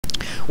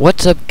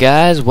What's up,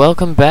 guys?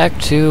 Welcome back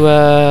to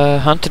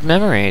Haunted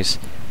Memories.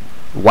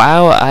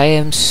 Wow, I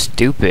am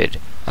stupid.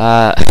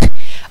 I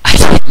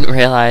didn't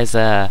realize.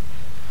 I'm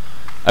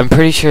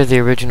pretty sure the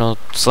original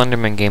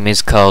Slenderman game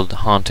is called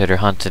Haunted or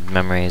Haunted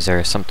Memories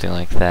or something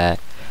like that.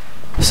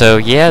 So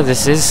yeah,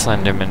 this is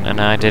Slenderman, and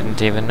I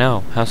didn't even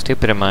know. How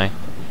stupid am I?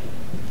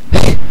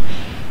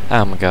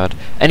 Oh my god.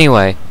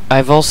 Anyway,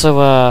 I've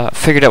also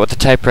figured out what the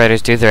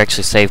typewriters do. They're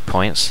actually save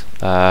points.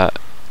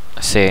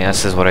 See,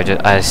 this is what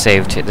I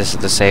saved. This is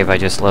the save I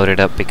just loaded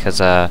up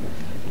because I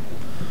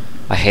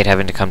hate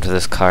having to come to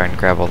this car and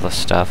grab all this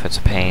stuff. It's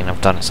a pain.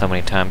 I've done it so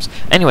many times.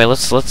 Anyway,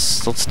 let's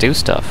do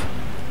stuff.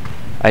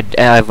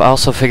 I've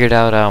also figured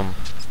out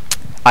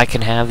I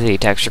can have the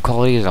texture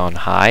qualities on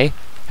high,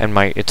 and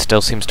it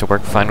still seems to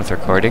work fine with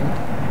recording.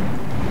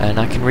 And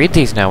I can read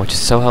these now, which is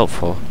so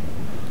helpful.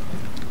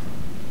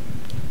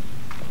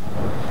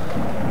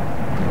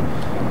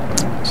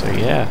 So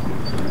yeah,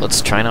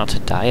 let's try not to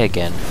die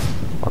again.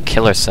 Or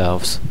kill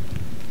ourselves.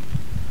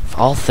 Of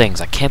all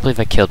things, I can't believe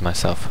I killed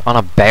myself. On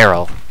a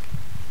barrel.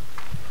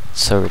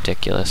 So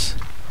ridiculous.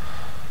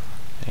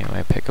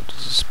 Anyway, pick up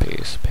this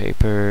piece of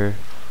paper.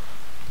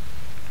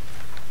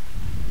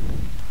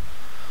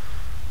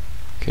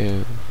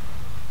 Go.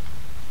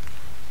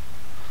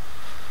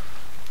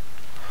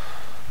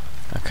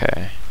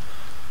 Okay.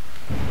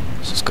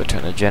 Let's just go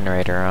turn the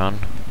generator on.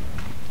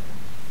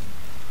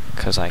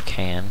 'Cause I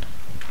can.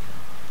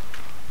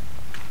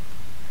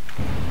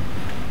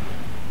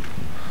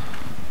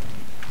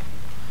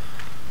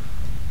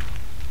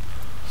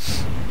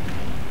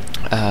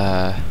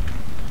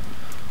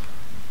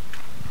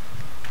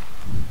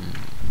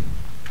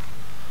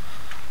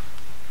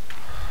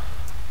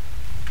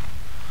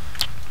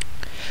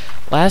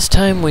 Last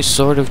time we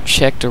sort of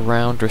checked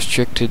around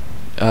restricted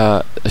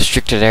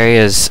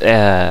areas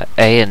A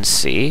and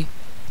C,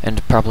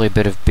 and probably a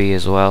bit of B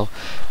as well.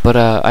 But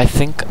I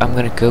think I'm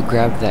gonna go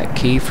grab that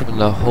key from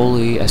the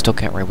holy. I still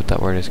can't remember what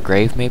that word is.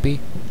 Grave,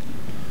 maybe.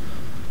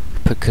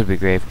 Could be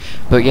grave.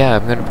 But yeah,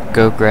 I'm gonna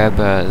go grab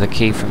the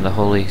key from the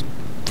holy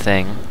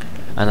thing,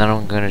 and then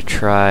I'm gonna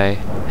try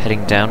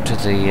heading down to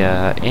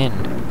the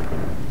inn.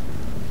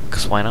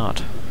 'Cause why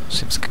not?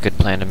 Seems like a good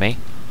plan to me.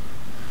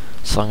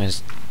 As long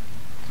as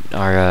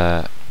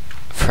our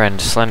friend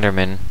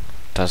Slenderman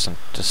doesn't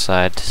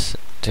decide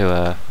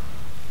to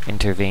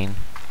intervene.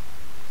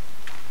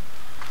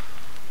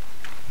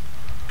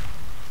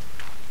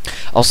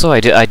 Also,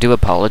 I do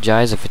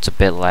apologize if it's a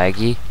bit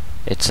laggy.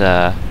 It's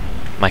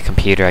my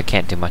computer. I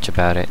can't do much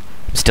about it.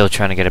 I'm still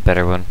trying to get a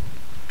better one.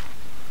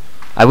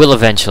 I will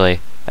eventually,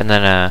 and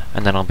then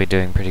I'll be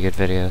doing pretty good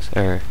videos,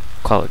 or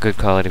good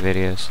quality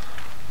videos.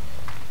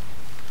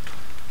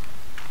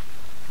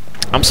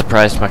 I'm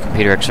surprised my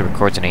computer actually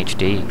records in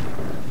HD.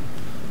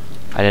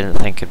 I didn't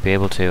think it'd be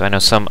able to. I know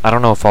some. I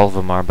don't know if all of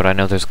them are, but I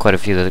know there's quite a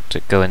few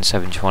that go in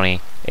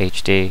 720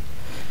 HD,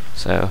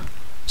 so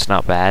it's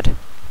not bad.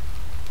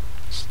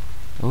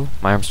 Ooh,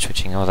 my arm's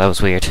twitching. Oh, that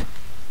was weird.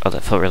 Oh,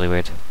 that felt really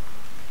weird.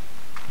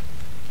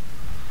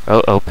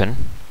 Oh, open.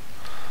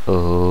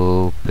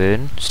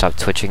 Open. Stop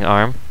twitching,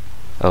 arm.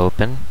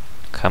 Open.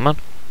 Come on.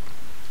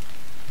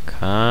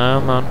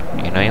 Come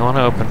on. You know you want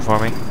to open for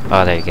me.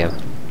 Oh, there you go.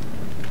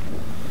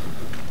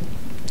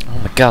 Oh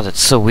my god, that's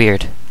so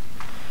weird.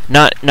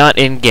 Not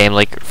in game,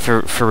 like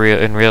for real.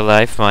 In real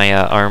life, my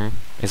arm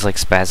is like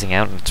spazzing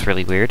out, and it's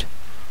really weird.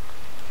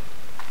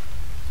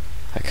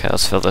 Okay,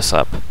 let's fill this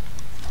up.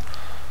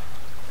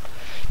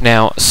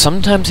 Now,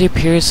 sometimes he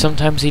appears,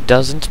 sometimes he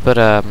doesn't, but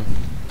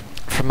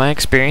from my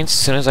experience, as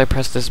soon as I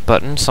press this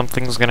button,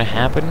 something's gonna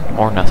happen,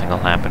 or nothing will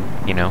happen,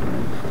 you know?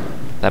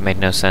 That made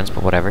no sense,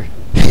 but whatever.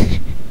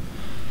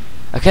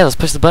 Okay, let's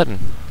push the button.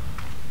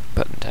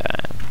 Button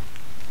time.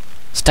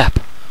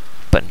 Stop.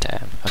 Button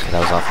time. Okay, that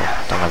was awful.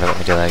 Don't ever let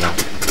me do that again.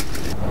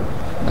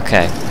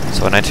 Okay,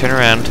 so when I turn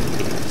around,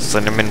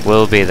 Slenderman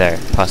will be there,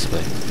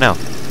 possibly. No,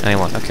 he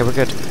won't. Okay, we're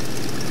good.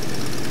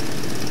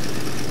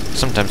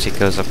 Sometimes he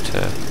goes up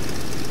to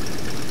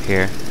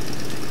here.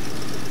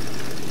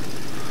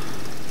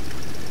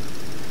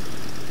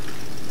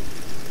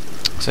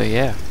 So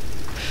yeah.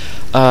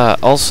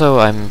 Also,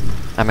 I'm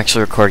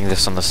actually recording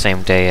this on the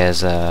same day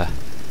as the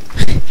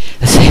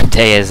same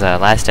day as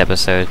last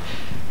episode.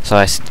 So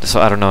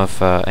I don't know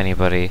if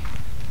anybody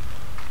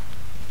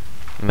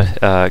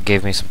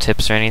gave me some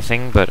tips or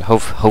anything, but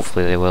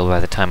hopefully they will by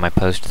the time I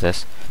post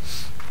this.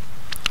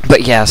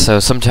 But yeah, so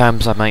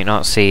sometimes I might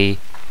not see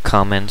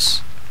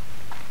comments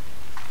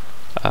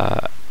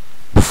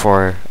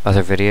before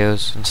other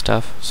videos and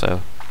stuff.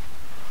 So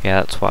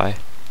yeah, that's why.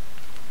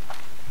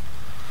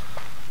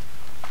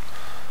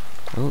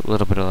 Ooh, a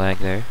little bit of lag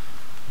there.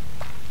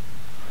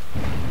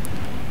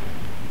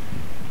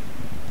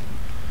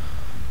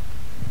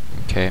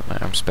 Okay, my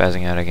arm's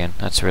spazzing out again.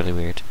 That's really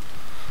weird.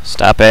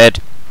 Stop it!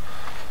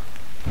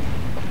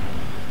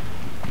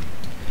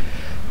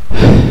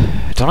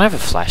 Don't I have a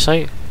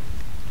flashlight?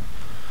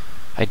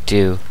 I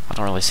do. I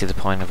don't really see the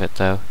point of it,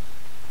 though.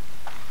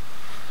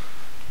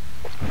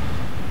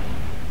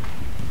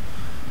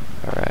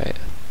 Alright.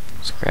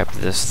 Let's grab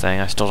this thing.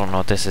 I still don't know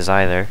what this is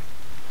either.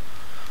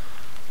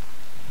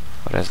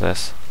 What is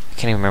this? I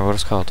can't even remember what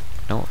it's called.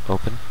 No,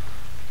 open.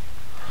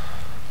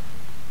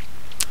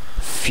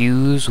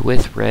 Fuse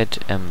with red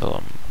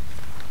emblem.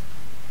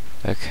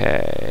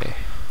 Okay.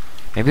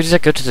 Maybe does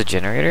that go to the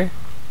generator?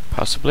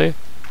 Possibly.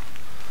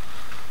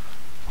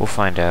 We'll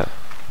find out.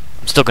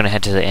 I'm still gonna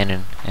head to the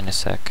inn in a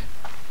sec.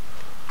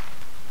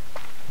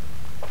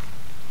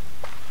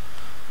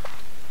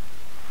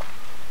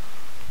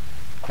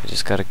 I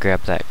just gotta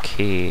grab that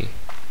key.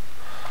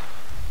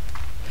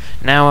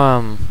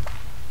 Now,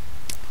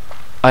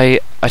 I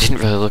didn't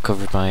really look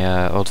over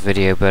my old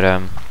video, but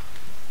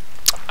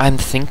I'm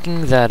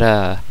thinking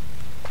that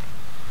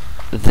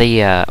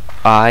the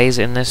eyes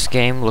in this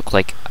game look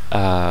like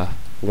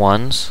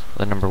ones,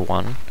 the number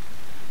 1.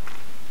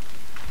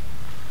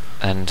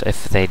 And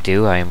if they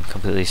do, I am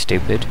completely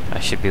stupid. I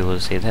should be able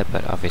to see that,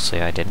 but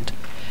obviously I didn't.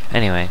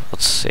 Anyway,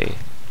 let's see.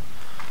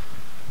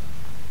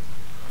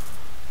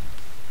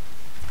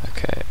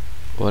 Okay,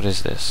 what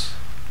is this?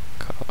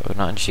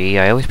 Not G.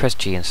 I always press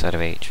G instead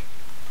of H.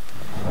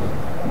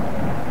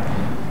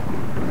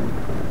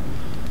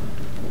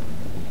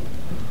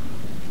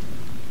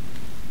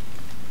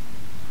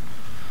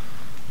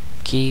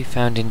 Key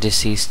found in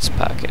deceased's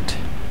pocket.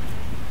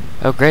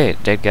 Oh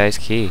great, dead guy's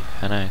key.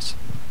 How nice.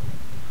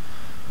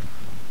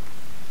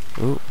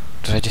 Ooh,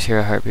 did I just hear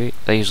a heartbeat?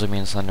 That usually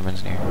means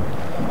Slenderman's near.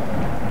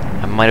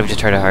 I might have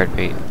just heard a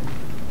heartbeat.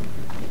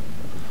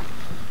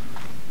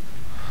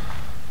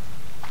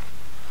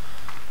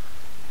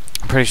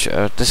 I'm pretty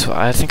sure this.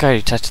 I think I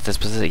already tested this,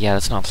 but yeah,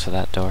 that's not for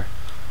that door.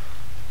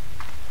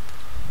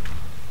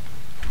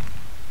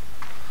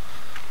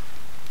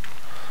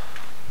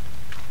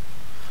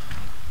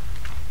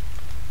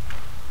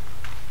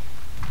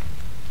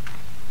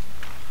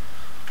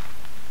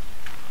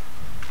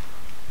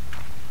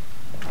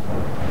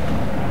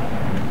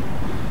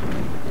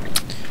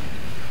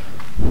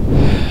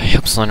 I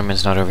hope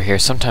Slenderman's not over here.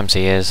 Sometimes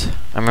he is.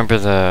 I remember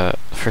the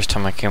first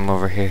time I came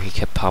over here, he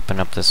kept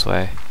popping up this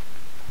way.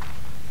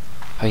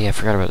 Oh yeah, I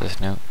forgot about this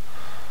note.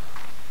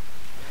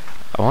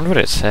 I wonder what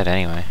it said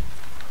anyway.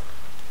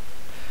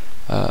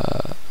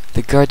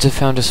 The guards have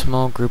found a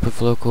small group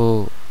of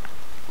local...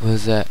 what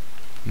was that?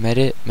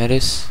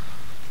 Medics?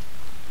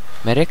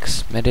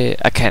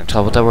 I can't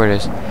tell what that word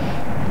is.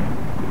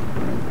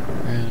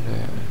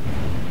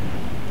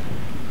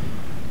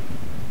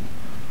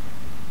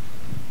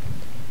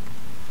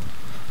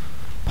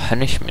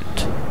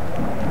 Punishment.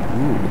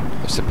 Ooh,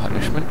 what's the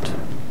punishment?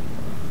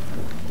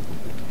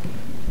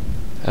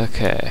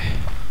 Okay.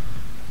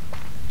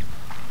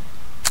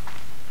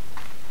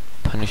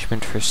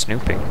 Punishment for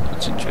snooping.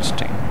 That's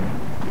interesting.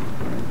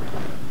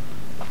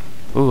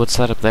 Ooh, what's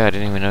that up there? I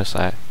didn't even notice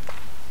that.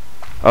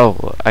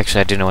 Oh,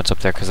 actually I do know what's up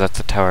there because that's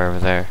the tower over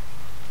there.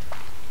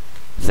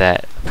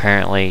 That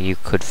apparently you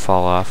could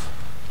fall off.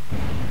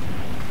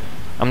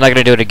 I'm not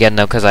gonna do it again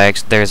though because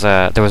there was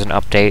an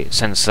update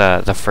since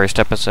the first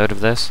episode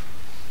of this,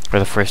 or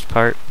the first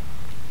part.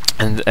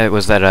 And it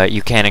was that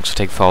you can actually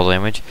take fall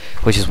damage,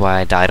 which is why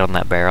I died on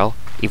that barrel,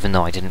 even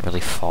though I didn't really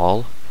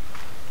fall.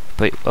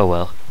 But, oh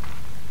well.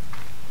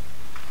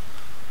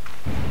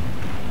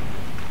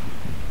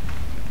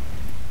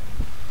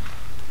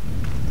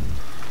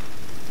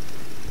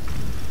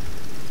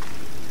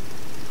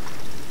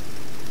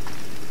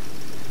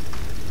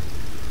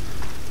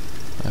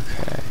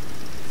 Okay.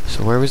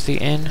 So where was the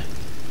inn?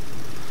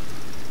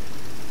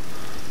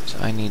 So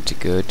I need to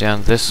go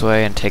down this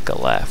way and take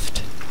a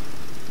left.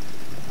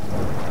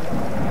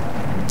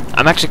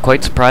 I'm actually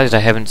quite surprised I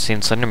haven't seen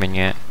Slenderman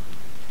yet.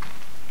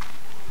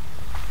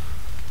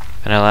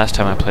 I know last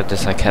time I played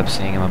this I kept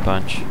seeing him a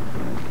bunch.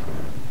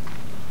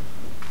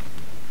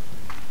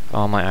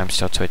 Oh, my arm's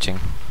still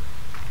twitching.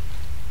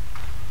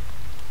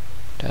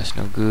 That's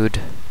no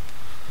good.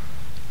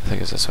 I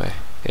think it's this way.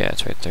 Yeah,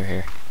 it's right through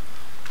here.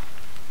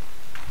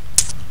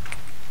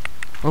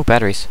 Oh,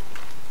 batteries.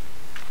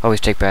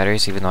 Always take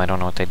batteries, even though I don't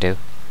know what they do.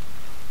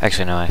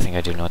 Actually, no, I think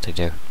I do know what they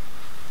do.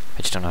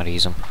 I just don't know how to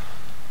use them.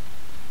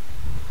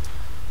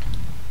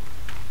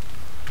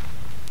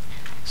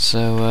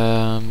 So,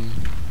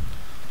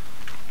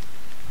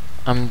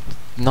 I'm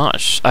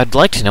not I'd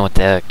like to know what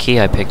the key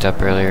I picked up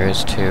earlier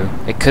is to.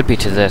 It could be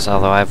to this,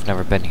 although I've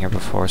never been here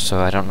before, so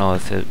I don't know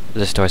if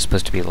this door is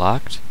supposed to be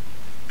locked.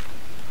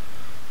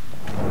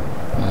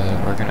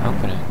 But we're gonna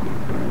open it.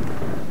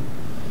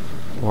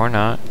 Or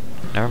not.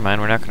 Never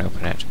mind, we're not gonna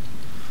open it.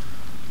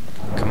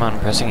 Come on,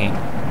 pressing E.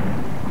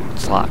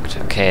 It's locked.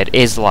 Okay, it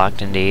is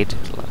locked indeed.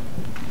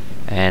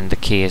 And the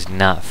key is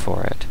not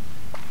for it.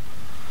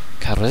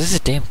 God, what is this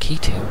damn key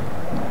to?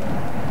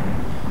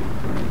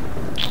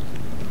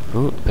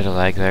 Ooh, a bit of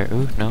lag there.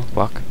 Ooh, no,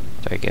 walk.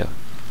 There you go.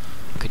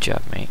 Good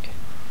job, mate.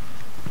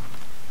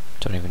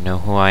 Don't even know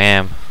who I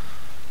am.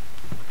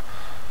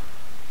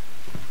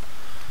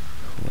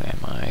 Who am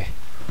I?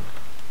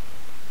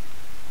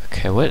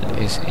 Okay, what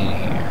is in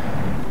here?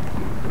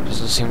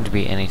 Doesn't seem to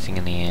be anything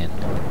in the inn.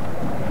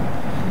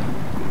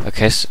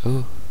 Okay, so...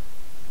 ooh.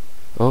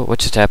 Oh, what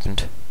just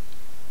happened?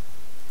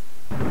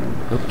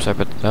 Oops, sorry,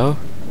 but... oh,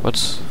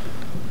 what's...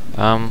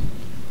 I'm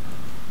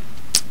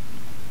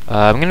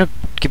gonna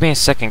give me a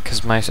second,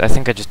 cause I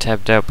think I just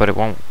tabbed out, but it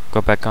won't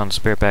go back on.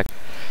 Spirit back.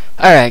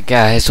 Alright,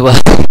 guys.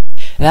 Well,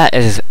 that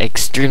is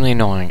extremely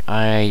annoying.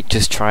 I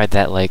just tried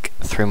that like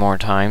 3 more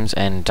times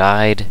and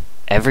died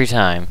every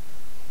time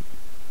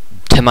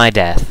to my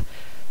death.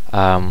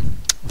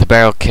 The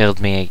barrel killed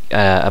me.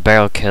 A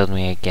barrel killed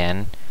me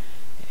again,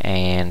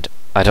 and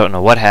I don't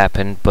know what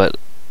happened, but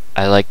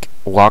I like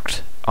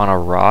walked on a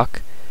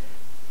rock,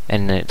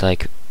 and it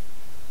like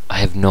I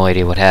have no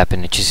idea what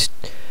happened. It just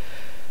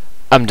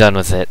I'm done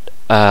with it.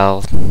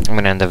 I'm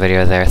gonna end the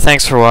video there.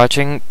 Thanks for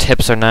watching.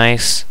 Tips are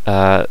nice.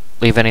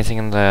 Leave anything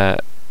in the.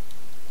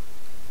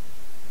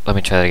 Let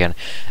me try that again.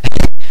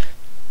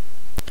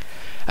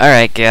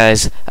 Alright,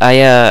 guys.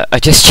 I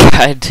just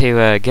tried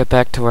to get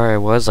back to where I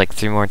was like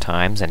 3 more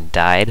times and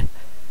died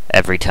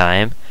every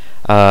time.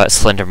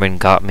 Slenderman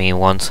got me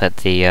once at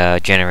the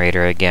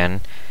generator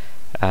again.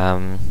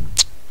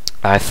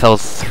 I fell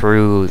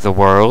through the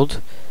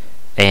world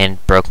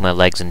and broke my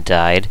legs and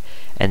died.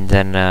 And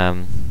then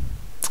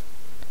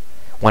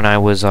when I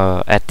was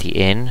at the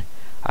inn,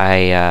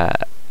 I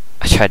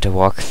tried to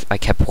walk. I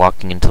kept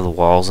walking into the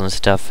walls and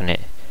stuff, and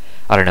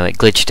I don't know, it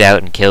glitched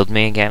out and killed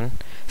me again.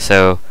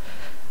 So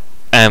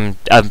I'm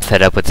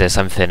fed up with this.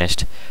 I'm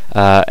finished.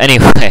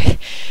 Anyway,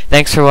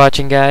 thanks for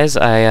watching, guys.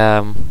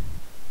 I'm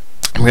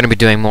gonna be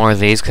doing more of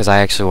these because I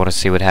actually want to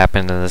see what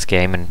happened in this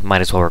game, and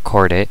might as well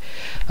record it.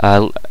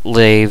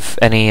 Leave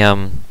any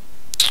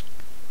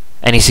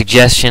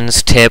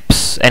suggestions,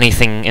 tips,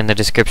 anything in the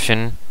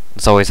description.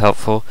 It's always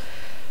helpful.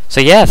 So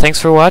yeah, thanks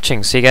for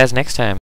watching. See you guys next time.